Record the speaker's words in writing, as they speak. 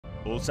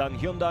Ulsan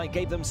Hyundai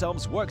gave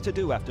themselves work to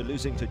do after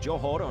losing to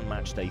Johor on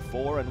match day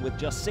 4, and with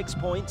just 6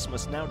 points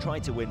must now try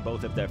to win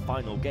both of their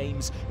final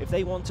games if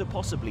they want to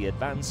possibly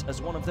advance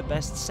as one of the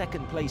best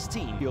second-place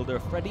team. Fielder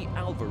Freddy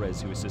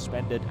Alvarez, who is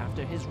suspended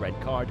after his red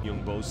card,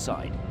 Youngbo's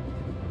side.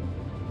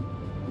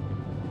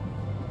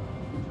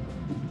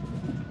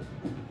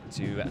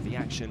 To the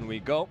action we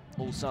go.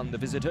 Ulsan the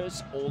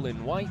visitors, all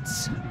in white.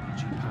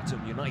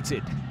 Pathum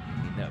United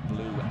in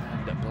blue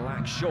and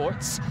black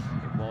shorts.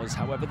 It was,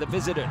 however, the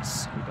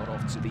visitors who got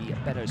off to the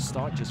better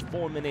start. Just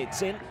 4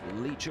 minutes in,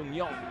 Lee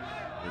Chung-yong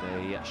with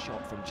a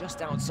shot from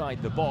just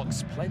outside the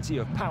box. Plenty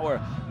of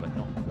power, but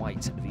not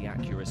quite the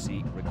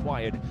accuracy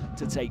required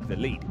to take the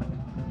lead.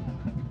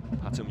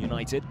 Pathum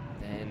United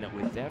then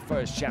with their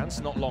first chance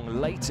not long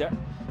later,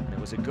 and it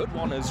was a good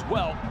one as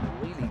well.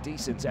 A really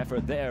decent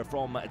effort there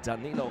from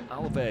Danilo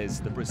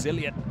Alves, the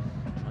Brazilian,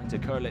 trying to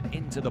curl it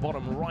into the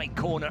bottom right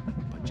corner,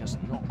 but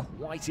just not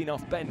quite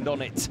enough bend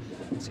on it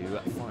to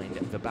find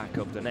the back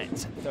of the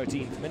net.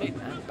 13th minute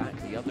and back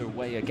the other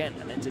way again.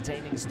 An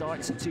entertaining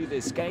start to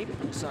this game.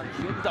 Ulsan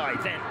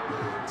Hyundai then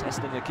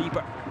testing a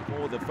keeper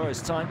for the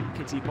first time.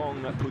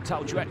 Kittipong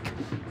Putaujek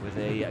with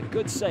a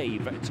good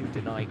save to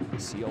deny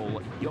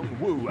Seol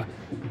Young-woo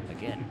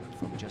again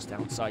from just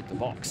outside the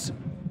box.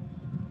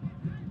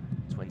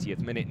 20th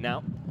minute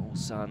now.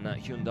 Ulsan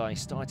Hyundai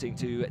starting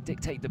to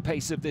dictate the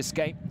pace of this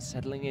game,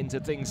 settling into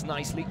things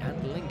nicely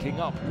and linking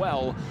up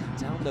well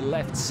down the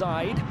left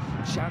side.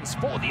 Chance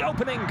for the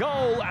opening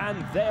goal,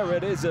 and there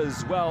it is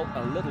as well.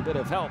 A little bit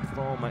of help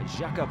from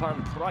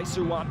Jakapan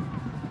Praisuwan.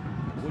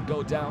 It would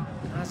go down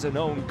as an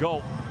own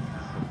goal.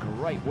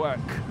 Great work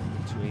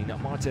between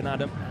Martin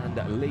Adam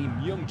and Lee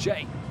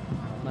Myung-jae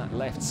on that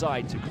left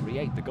side to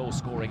create the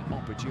goal-scoring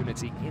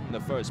opportunity in the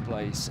first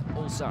place.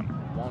 Ulsan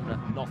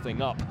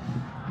 1-0 up.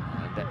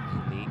 And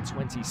in the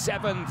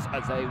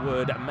 27th, they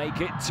would make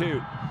it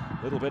 2.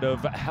 A little bit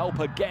of help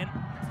again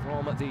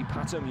from the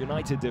Pathum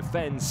United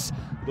defence.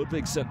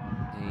 Ludvigsson,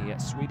 the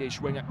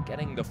Swedish winger,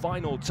 getting the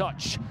final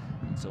touch.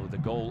 So the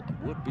goal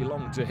would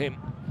belong to him.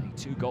 A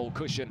 2-goal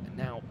cushion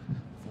now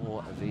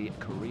for the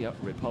Korea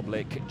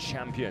Republic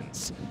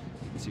champions.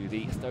 To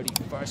the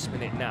 31st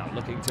minute now,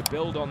 looking to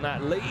build on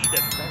that lead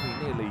and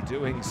very nearly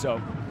doing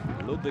so.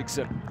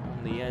 Ludvigsson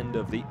on the end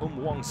of the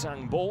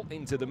Wong-sang ball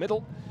into the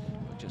middle.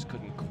 Just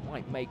couldn't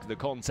quite make the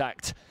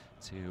contact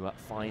to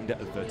find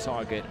the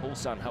target.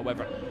 Ulsan,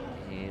 however,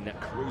 in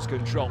cruise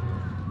control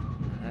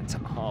at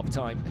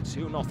half-time,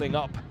 2-0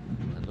 up,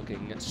 and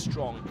looking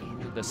strong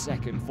in the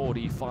second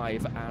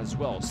 45 as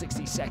well.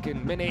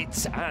 62nd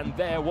minute, and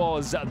there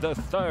was the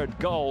third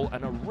goal,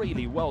 and a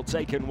really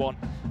well-taken one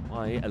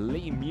by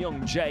Lee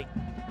Myung-jae.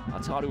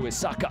 Ataru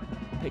Isaka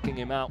picking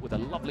him out with a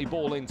lovely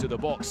ball into the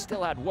box.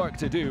 Still had work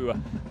to do.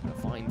 A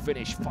fine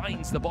finish,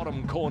 finds the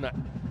bottom corner.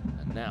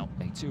 Now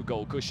a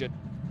 2-goal cushion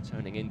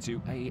turning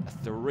into a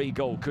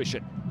 3-goal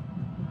cushion.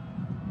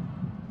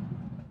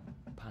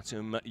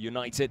 Pathum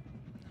United,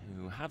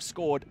 who have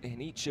scored in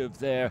each of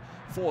their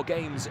 4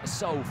 games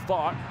so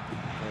far,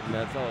 and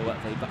though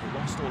they've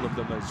lost all of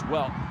them as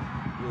well,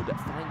 would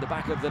find the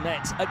back of the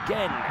net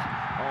again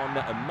on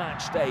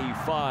match day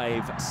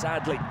 5.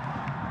 Sadly,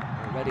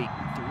 already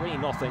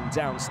 3-0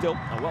 down still.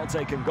 A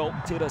well-taken goal.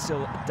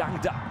 Tirasil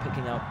Dangda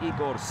picking out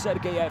Igor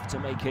Sergeyev to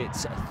make it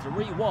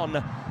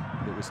 3-1.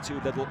 It was too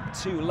little,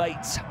 too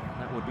late.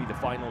 That would be the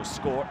final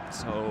score.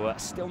 So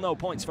still no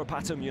points for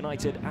Pathum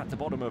United at the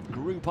bottom of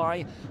Group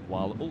I,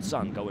 while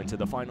Ulsan go into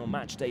the final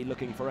match day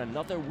looking for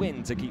another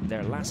win to keep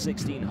their last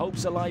 16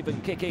 hopes alive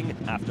and kicking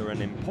after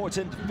an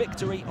important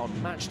victory on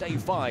match day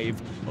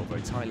 5 over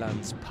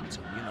Thailand's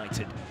Pathum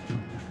United.